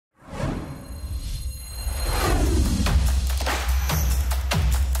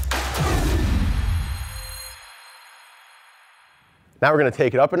Now we're going to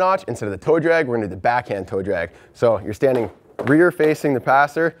take it up a notch. Instead of the toe drag, we're going to do the backhand toe drag. So you're standing rear facing the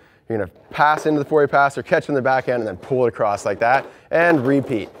passer. You're going to pass into the four-way passer, catch in the backhand, and then pull it across like that, and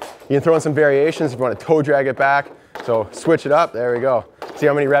repeat. You can throw in some variations if you want to toe drag it back. So switch it up. There we go. See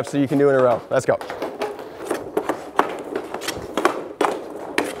how many reps you can do in a row. Let's go.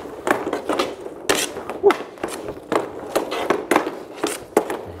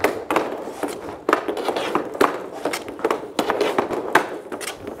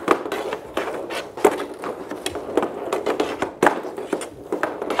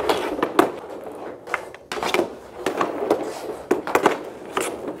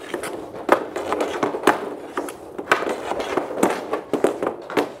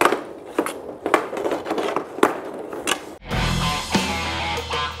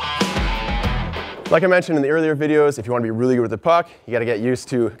 Like I mentioned in the earlier videos, if you want to be really good with the puck, you got to get used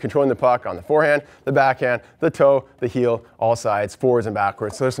to controlling the puck on the forehand, the backhand, the toe, the heel, all sides, forwards and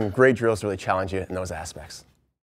backwards. So there's some great drills to really challenge you in those aspects.